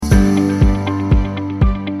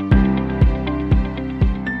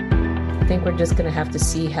think we're just going to have to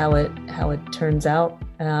see how it turns out.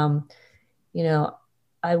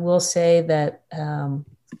 I will say that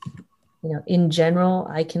in general,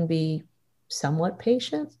 I can be somewhat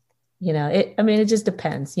patient. It just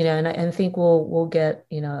depends. And I think we'll get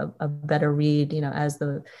a better read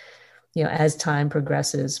as time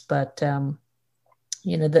progresses. But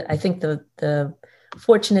I think the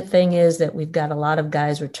fortunate thing is that we've got a lot of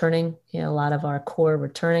guys returning. A lot of our core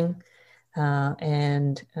returning. I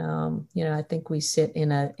think we sit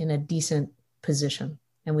in a decent position,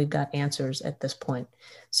 and we've got answers at this point.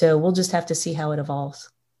 So we'll just have to see how it evolves.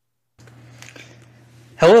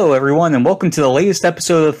 Hello, everyone, and welcome to the latest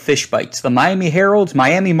episode of Fish Bites, the Miami Herald's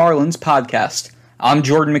Miami Marlins podcast. I'm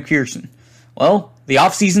Jordan McPherson. Well, the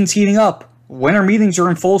offseason's heating up. Winter meetings are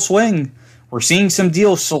in full swing. We're seeing some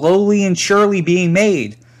deals slowly and surely being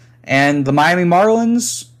made. And the Miami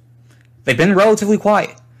Marlins, they've been relatively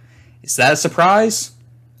quiet. Is that a surprise?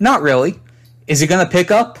 Not really. Is it going to pick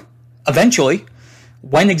up? Eventually.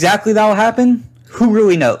 When exactly that will happen? Who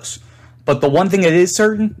really knows? But the one thing that is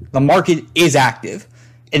certain, the market is active.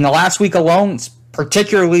 In the last week alone,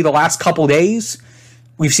 particularly the last couple days,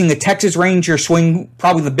 we've seen the Texas Rangers swing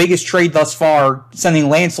probably the biggest trade thus far, sending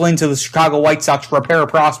Lance Lynn to the Chicago White Sox for a pair of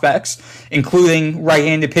prospects, including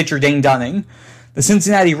right-handed pitcher Dane Dunning. The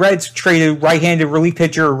Cincinnati Reds traded right-handed relief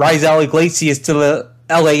pitcher Raisel Iglesias to the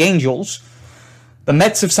LA Angels. The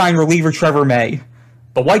Mets have signed reliever Trevor May.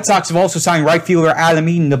 The White Sox have also signed right fielder Adam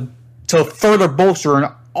Eaton to further bolster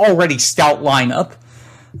an already stout lineup.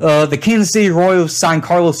 The Kansas City Royals signed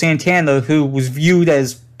Carlos Santana, who was viewed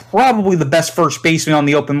as probably the best first baseman on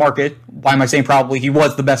the open market. Why am I saying probably? He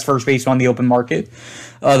was the best first baseman on the open market.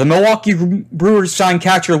 The Milwaukee Brewers signed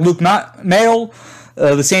catcher Luke Maile.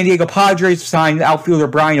 The San Diego Padres signed outfielder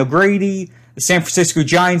Brian O'Grady. The San Francisco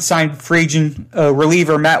Giants signed free agent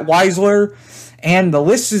reliever Matt Wisler. And the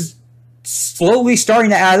list is slowly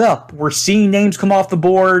starting to add up. We're seeing names come off the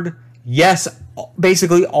board. Yes,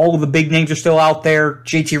 basically all of the big names are still out there.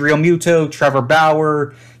 JT Realmuto, Trevor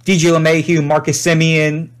Bauer, DJ LeMahieu, Marcus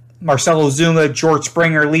Semien, Marcelo Zuna, George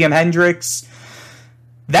Springer, Liam Hendricks.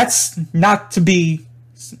 That's not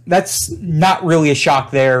really a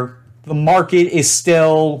shock there. The market is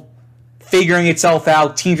still figuring itself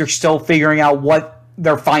out. Teams are still figuring out what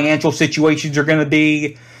their financial situations are going to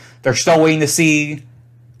be. They're still waiting to see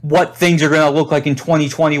what things are going to look like in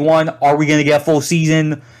 2021. Are we going to get a full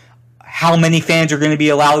season? How many fans are going to be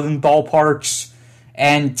allowed in ballparks?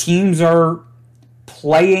 And teams are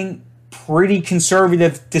playing pretty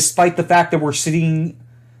conservative despite the fact that we're seeing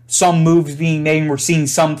some moves being made and we're seeing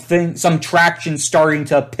some traction starting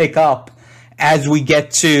to pick up as we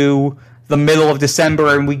get to the middle of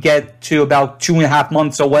December and we get to about 2.5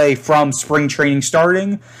 months away from spring training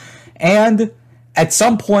starting. And at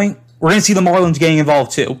some point, we're going to see the Marlins getting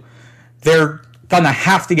involved too. They're going to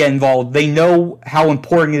have to get involved. They know how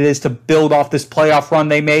important it is to build off this playoff run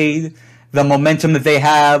they made, the momentum that they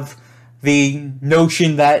have, the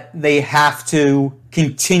notion that they have to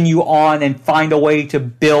continue on and find a way to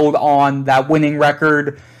build on that winning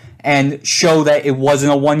record and show that it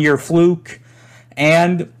wasn't a one-year fluke.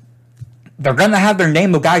 And they're going to have their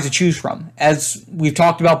name of guys to choose from. As we've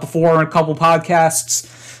talked about before in a couple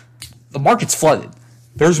podcasts, the market's flooded.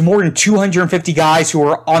 There's more than 250 guys who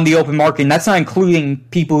are on the open market, and that's not including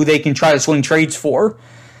people who they can try to swing trades for.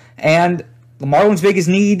 And the Marlins' biggest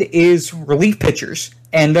need is relief pitchers.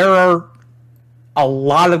 And there are a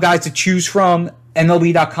lot of guys to choose from.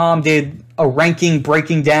 MLB.com did a ranking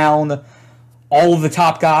breaking down all of the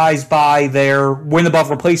top guys by their win above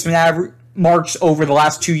replacement average marks over the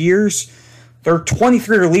last 2 years. There are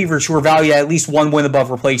 23 relievers who are valued at least one win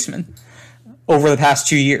above replacement over the past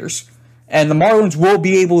 2 years. And the Marlins will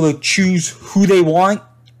be able to choose who they want,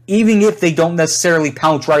 even if they don't necessarily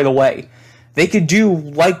pounce right away. They could do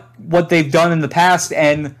like what they've done in the past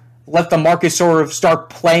and let the market sort of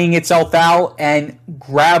start playing itself out and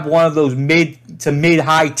grab one of those mid to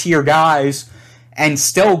mid-high tier guys and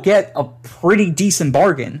still get a pretty decent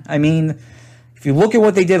bargain. I mean, if you look at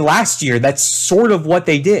what they did last year, that's sort of what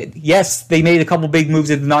they did. Yes, they made a couple big moves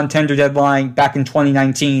at the non-tender deadline back in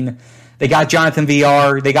 2019. They got Jonathan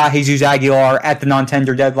Villar. They got Jesus Aguilar at the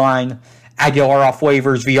non-tender deadline. Aguilar off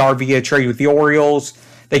waivers, Villar via trade with the Orioles.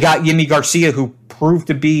 They got Yimi Garcia, who proved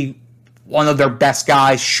to be one of their best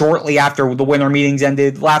guys shortly after the winter meetings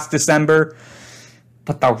ended last December.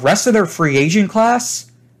 But the rest of their free agent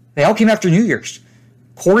class, they all came after New Year's.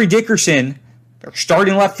 Corey Dickerson, their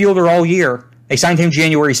starting left fielder all year, they signed him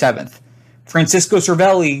January 7th. Francisco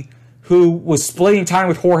Cervelli, who was splitting time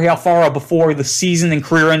with Jorge Alfaro before the season and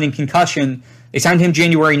career-ending concussion, they signed him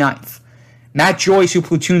January 9th. Matt Joyce, who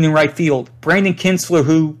platooned in right field. Brandon Kintzler,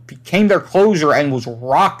 who became their closer and was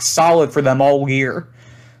rock solid for them all year.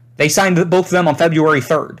 They signed both of them on February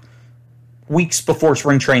 3rd, weeks before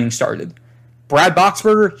spring training started. Brad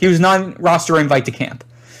Boxberger, he was non-roster invite to camp.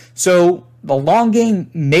 So the long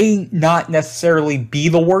game may not necessarily be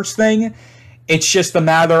the worst thing. It's just a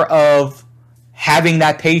matter of having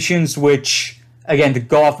that patience, which, again, to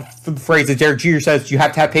go off the phrase that Derek Jeter says, you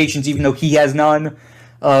have to have patience even though he has none.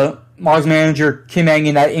 Marlins manager Kim Ng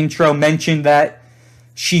in that intro mentioned that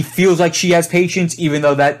she feels like she has patience, even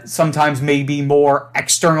though that sometimes may be more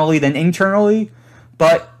externally than internally.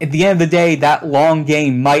 But at the end of the day, that long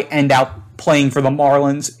game might end up playing for the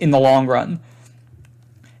Marlins in the long run.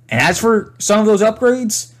 And as for some of those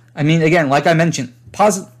upgrades, I mean, again, like I mentioned,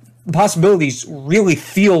 the possibilities really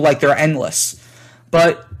feel like they're endless.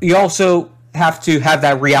 But you also have to have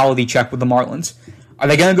that reality check with the Marlins. Are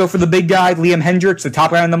they going to go for the big guy, Liam Hendricks, the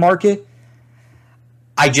top guy in the market?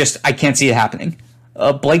 I can't see it happening.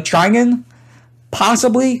 Blake Trinan?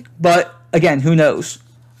 Possibly, but again, who knows?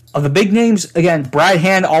 Of the big names, again, Brad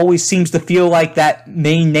Hand always seems to feel like that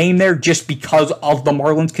main name there just because of the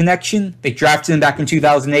Marlins connection. They drafted him back in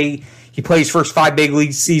 2008. He played his first 5 big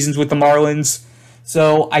league seasons with the Marlins.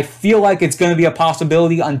 So I feel like it's going to be a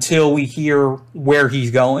possibility until we hear where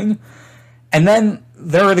he's going. And then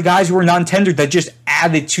there are the guys who are non-tendered that just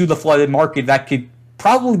added to the flooded market that could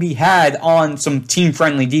probably be had on some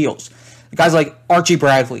team-friendly deals. Guys like Archie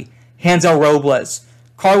Bradley, Hansel Robles,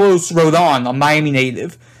 Carlos Rodon, a Miami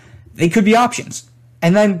native. They could be options.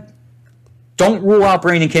 And then don't rule out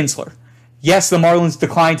Brandon Kintzler. Yes, the Marlins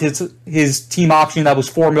declined his team option that was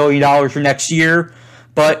 $4 million for next year,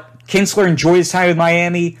 but Kintzler enjoyed his time with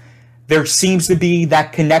Miami. There seems to be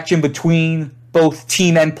that connection between both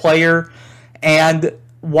team and player. And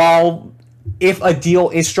while if a deal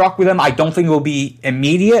is struck with him, I don't think it will be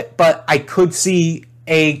immediate, but I could see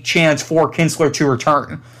a chance for Kintzler to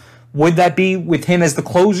return. Would that be with him as the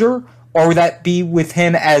closer, or would that be with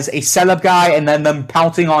him as a setup guy and then them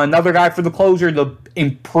pouncing on another guy for the closer to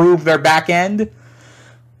improve their back end?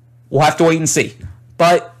 We'll have to wait and see.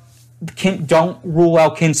 But don't rule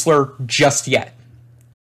out Kintzler just yet.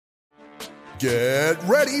 Get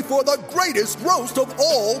ready for the greatest roast of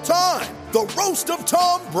all time, the Roast of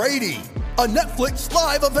Tom Brady, a Netflix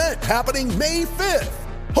live event happening May 5th.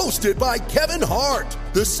 Hosted by Kevin Hart,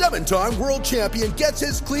 the 7-time world champion gets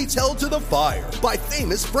his cleats held to the fire by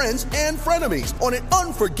famous friends and frenemies on an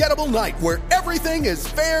unforgettable night where everything is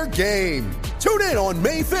fair game. Tune in on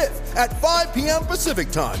May 5th at 5 p.m. Pacific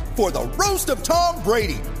time for the Roast of Tom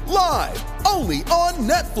Brady, live only on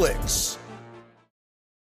Netflix.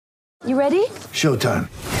 You ready? Showtime.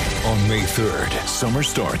 On May 3rd, summer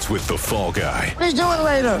starts with The Fall Guy. Let's do it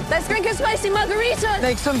later. Let's drink a spicy margarita.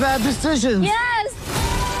 Make some bad decisions. Yes!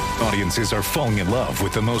 Audiences are falling in love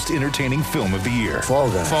with the most entertaining film of the year.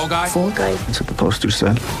 Fall Guy. Fall Guy? Fall guy. That's what the poster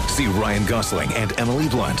said. See Ryan Gosling and Emily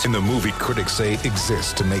Blunt in the movie critics say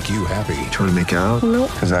exists to make you happy. Trying to make it out?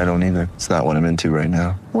 Nope. Because I don't either. It's not what I'm into right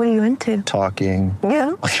now. What are you into? Talking.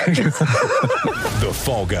 Yeah. The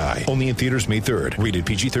Fall Guy. Only in theaters May 3rd. Rated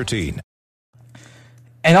PG-13.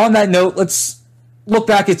 And on that note, let's look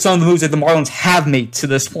back at some of the moves that the Marlins have made to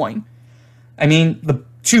this point. I mean, the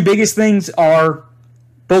two biggest things are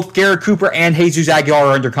both Garrett Cooper and Jesus Aguilar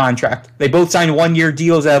are under contract. They both signed 1-year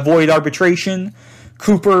deals that avoid arbitration.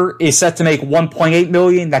 Cooper is set to make $1.8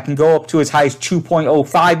 million. That can go up to as high as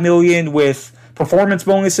 $2.05 million with performance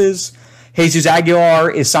bonuses. Jesus Aguilar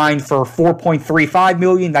is signed for $4.35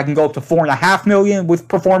 million. That can go up to $4.5 million with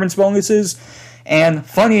performance bonuses. And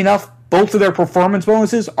funny enough, both of their performance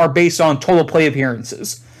bonuses are based on total play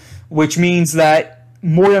appearances, which means that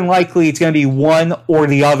more than likely it's going to be one or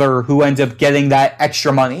the other who ends up getting that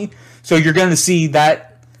extra money. So you're going to see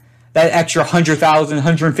that extra $100,000,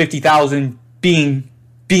 $150,000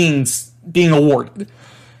 being awarded.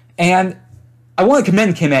 And I want to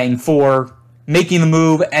commend Kim Ng for making the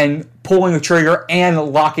move and pulling the trigger and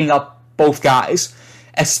locking up both guys,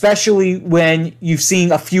 especially when you've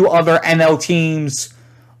seen a few other NL teams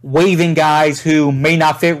waiving guys who may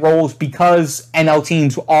not fit roles because NL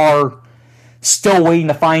teams are still waiting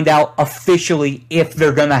to find out officially if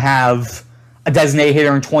they're going to have a designated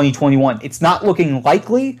hitter in 2021. It's not looking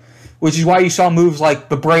likely, which is why you saw moves like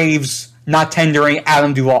the Braves not tendering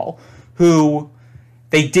Adam Duvall, who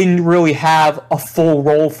they didn't really have a full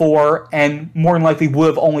role for and more than likely would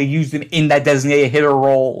have only used him in that designated hitter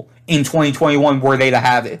role in 2021 were they to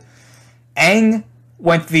have it. Ng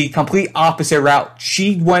went the complete opposite route.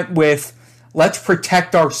 She went with, let's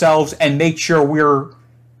protect ourselves and make sure we're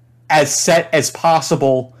as set as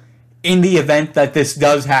possible in the event that this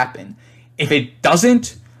does happen. If it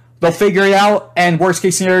doesn't, they'll figure it out, and worst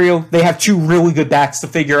case scenario, they have two really good backs to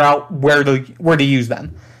figure out where to use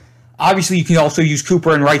them. Obviously, you can also use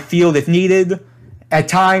Cooper in right field if needed at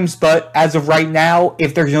times, but as of right now,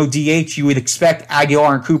 if there's no DH, you would expect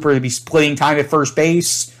Aguilar and Cooper to be splitting time at first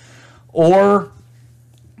base, or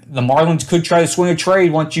the Marlins could try to swing a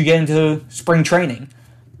trade once you get into spring training.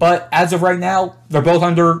 But as of right now, they're both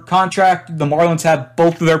under contract. The Marlins have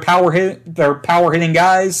both of their power hitting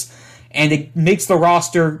guys, and it makes the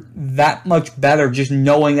roster that much better just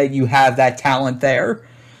knowing that you have that talent there.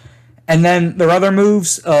 And then their other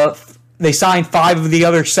moves, they signed five of the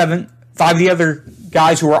other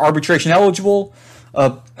guys who were arbitration eligible,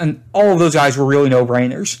 and all of those guys were really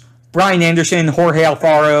no-brainers. Brian Anderson, Jorge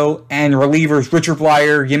Alfaro, and relievers Richard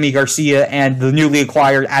Bleier, Yimi Garcia, and the newly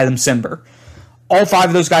acquired Adam Simber. All five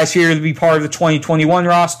of those guys here to be part of the 2021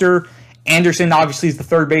 roster. Anderson obviously is the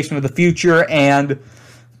third baseman of the future, and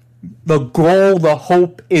the goal, the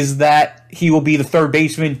hope is that he will be the third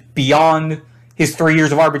baseman beyond his 3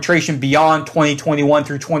 years of arbitration, beyond 2021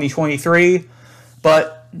 through 2023,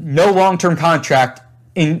 but no long-term contract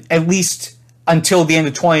in at least until the end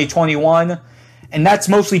of 2021. And that's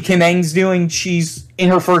mostly Kim Ng's doing. She's in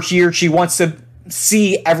her first year. She wants to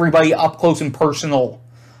see everybody up close and personal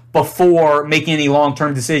before making any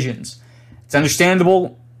long-term decisions. It's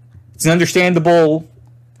understandable. It's an understandable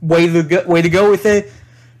way to go with it.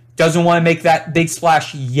 Doesn't want to make that big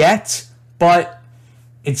splash yet, but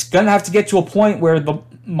it's going to have to get to a point where the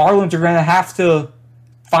Marlins are going to have to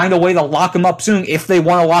find a way to lock him up soon if they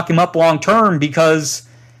want to lock him up long-term, because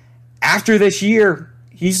after this year,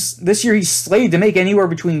 he's slated to make anywhere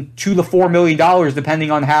between $2 to $4 million,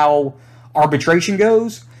 depending on how arbitration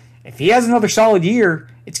goes. If he has another solid year,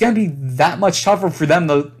 it's going to be that much tougher for them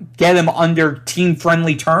to get him under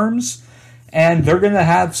team-friendly terms, and they're going to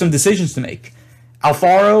have some decisions to make.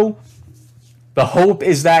 Alfaro, the hope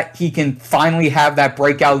is that he can finally have that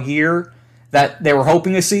breakout year that they were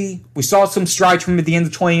hoping to see. We saw some strides from him at the end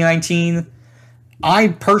of 2019. I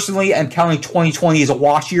personally am counting 2020 as a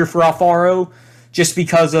wash year for Alfaro, just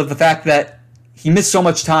because of the fact that he missed so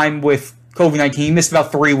much time with COVID-19. He missed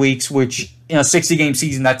about 3 weeks, which in a 60-game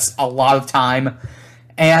season, that's a lot of time.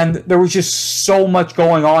 And there was just so much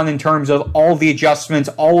going on in terms of all the adjustments,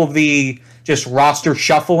 all of the just roster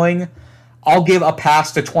shuffling. I'll give a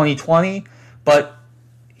pass to 2020, but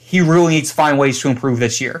he really needs to find ways to improve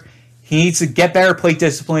this year. He needs to get better plate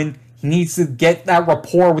discipline. He needs to get that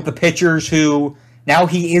rapport with the pitchers who now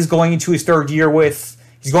he is going into his third year with.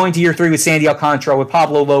 He's going to year 3 with Sandy Alcantara, with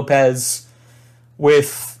Pablo Lopez,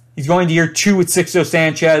 he's going to year 2 with Sixto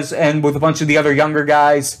Sanchez, and with a bunch of the other younger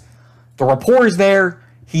guys. The rapport is there.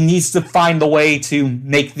 He needs to find the way to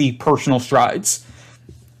make the personal strides.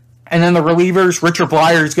 And then the relievers, Richard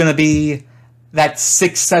Bleier is going to be that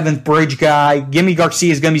 6th, 7th bridge guy. Yimi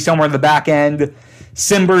Garcia is going to be somewhere in the back end.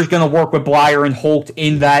 Simber is going to work with Bleier and Holt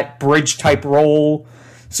in that bridge-type role.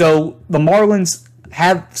 So the Marlins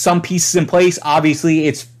have some pieces in place. Obviously,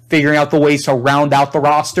 it's figuring out the ways to round out the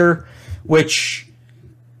roster, which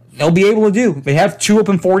they'll be able to do. They have 2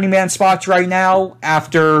 open 40-man spots right now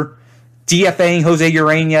after DFAing Jose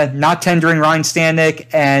Urena, not tendering Ryan Stanek,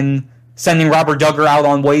 and sending Robert Duggar out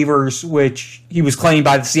on waivers, which he was claimed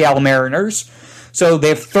by the Seattle Mariners. So they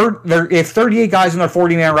have 38 guys in their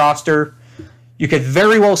 40-man roster. You could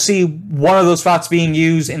very well see one of those spots being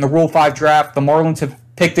used in the Rule 5 draft. The Marlins have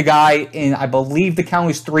picked a guy in, I believe the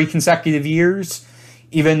count is 3 consecutive years,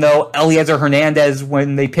 even though Eliezer Hernandez,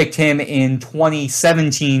 when they picked him in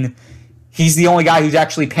 2017, he's the only guy who's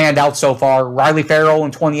actually panned out so far. Riley Farrell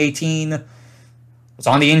in 2018 was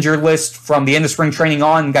on the injured list from the end of spring training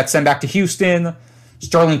on and got sent back to Houston.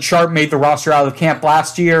 Sterling Sharp made the roster out of camp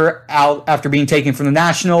last year, out after being taken from the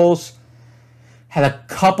Nationals. Had a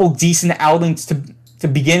couple decent outings to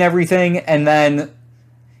begin everything, and then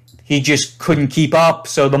he just couldn't keep up.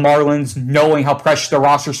 So the Marlins, knowing how precious their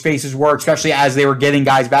roster spaces were, especially as they were getting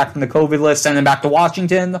guys back from the COVID list, sending them back to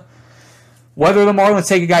Washington. Whether the Marlins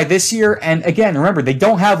take a guy this year, and again, remember, they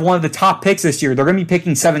don't have one of the top picks this year. They're going to be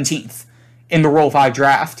picking 17th in the Rule 5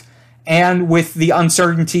 draft. And with the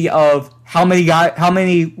uncertainty of how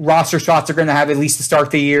many roster spots they're going to have at least to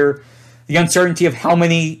start the year, the uncertainty of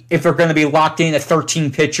if they're going to be locked in at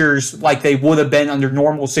 13 pitchers like they would have been under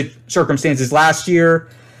normal circumstances last year,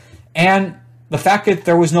 and the fact that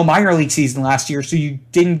there was no minor league season last year, so you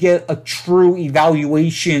didn't get a true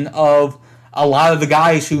evaluation of a lot of the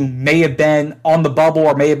guys who may have been on the bubble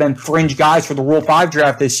or may have been fringe guys for the Rule 5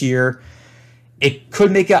 draft this year. It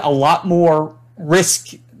could make it a lot more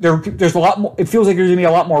risk. There's a lot more. It feels like there's going to be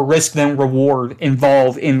a lot more risk than reward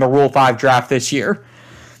involved in the Rule 5 draft this year.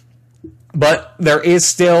 But there is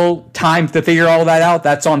still time to figure all that out.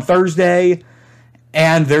 That's on Thursday.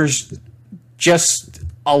 And there's just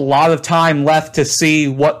a lot of time left to see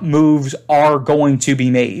what moves are going to be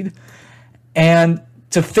made. And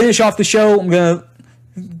to finish off the show, I'm going to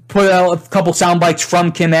put out a couple sound bites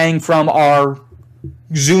from Kim Ng from our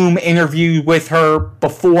Zoom interview with her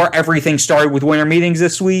before everything started with winter meetings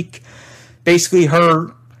this week. Basically,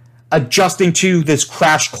 her adjusting to this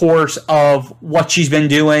crash course of what she's been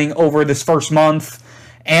doing over this first month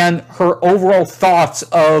and her overall thoughts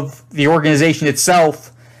of the organization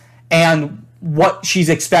itself and what she's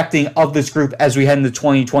expecting of this group as we head into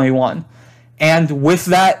 2021. And with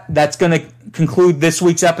that, that's going to conclude this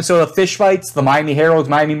week's episode of Fish Fights, the Miami Herald's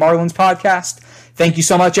Miami Marlins podcast. Thank you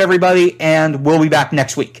so much, everybody, and we'll be back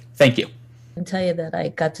next week. Thank you. I can tell you that I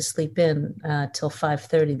got to sleep in till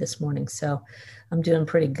 5:30 this morning, so I'm doing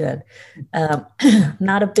pretty good.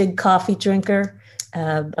 Not a big coffee drinker,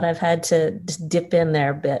 but I've had to just dip in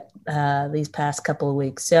there a bit these past couple of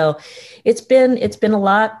weeks. So it's been a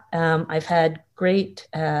lot. I've had great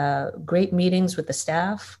meetings with the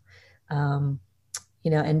staff, and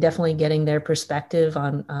definitely getting their perspective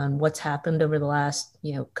on what's happened over the last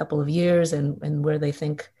couple of years and where they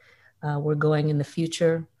think we're going in the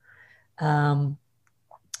future.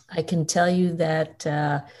 I can tell you that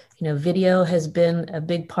video has been a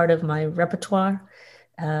big part of my repertoire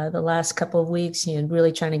the last couple of weeks,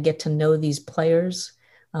 really trying to get to know these players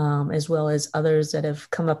as well as others that have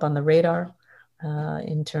come up on the radar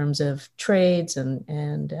in terms of trades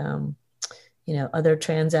and other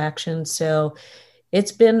transactions. So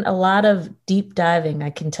it's been a lot of deep diving,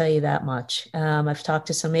 I can tell you that much. I've talked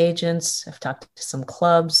to some agents, I've talked to some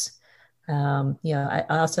clubs. I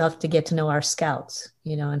also have to get to know our scouts,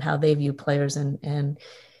 and how they view players and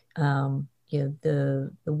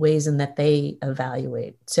the ways in that they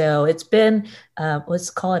evaluate. So it's been, let's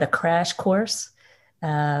call it a crash course.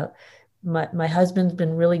 My husband's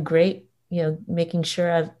been really great, making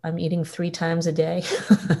sure I'm eating 3 times a day,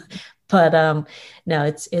 but no,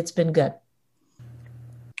 it's been good.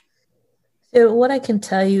 So what I can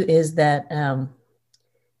tell you is that,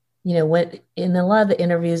 when in a lot of the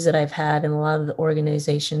interviews that I've had and a lot of the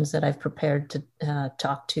organizations that I've prepared to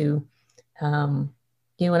talk to, when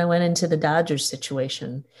I went into the Dodgers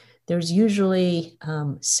situation, there's usually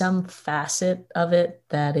some facet of it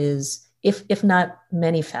that is, if not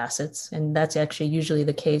many facets, and that's actually usually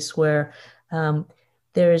the case where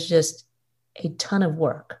there is just a ton of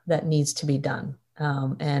work that needs to be done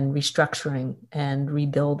and restructuring and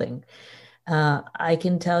rebuilding. I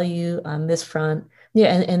can tell you on this front,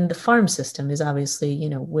 and the farm system is obviously,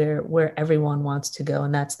 where everyone wants to go,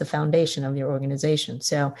 and that's the foundation of your organization.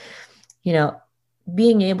 So,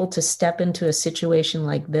 being able to step into a situation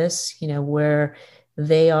like this, where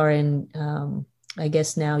they are in, I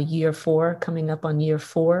guess now year 4, coming up on year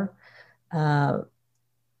 4,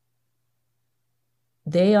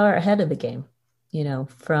 they are ahead of the game,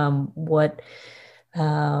 from what,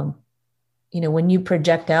 when you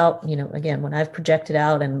project out, again, when I've projected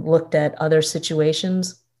out and looked at other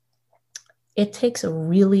situations, it takes a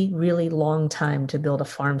really, really long time to build a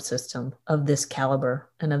farm system of this caliber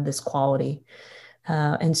and of this quality.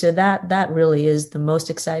 And so that really is the most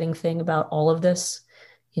exciting thing about all of this,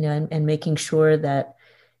 and making sure that,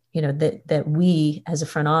 that we as a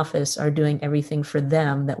front office are doing everything for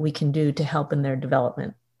them that we can do to help in their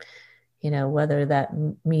development, whether that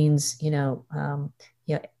means,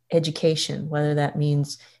 education, whether that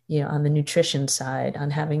means, on the nutrition side, on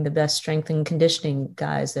having the best strength and conditioning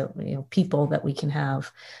guys that, people that we can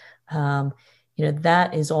have,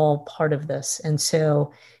 that is all part of this. And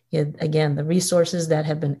so, again, the resources that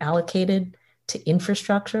have been allocated to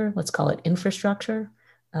infrastructure, let's call it infrastructure,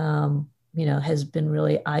 has been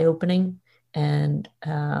really eye-opening and,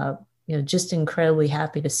 just incredibly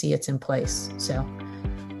happy to see it's in place. So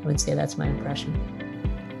I would say that's my impression.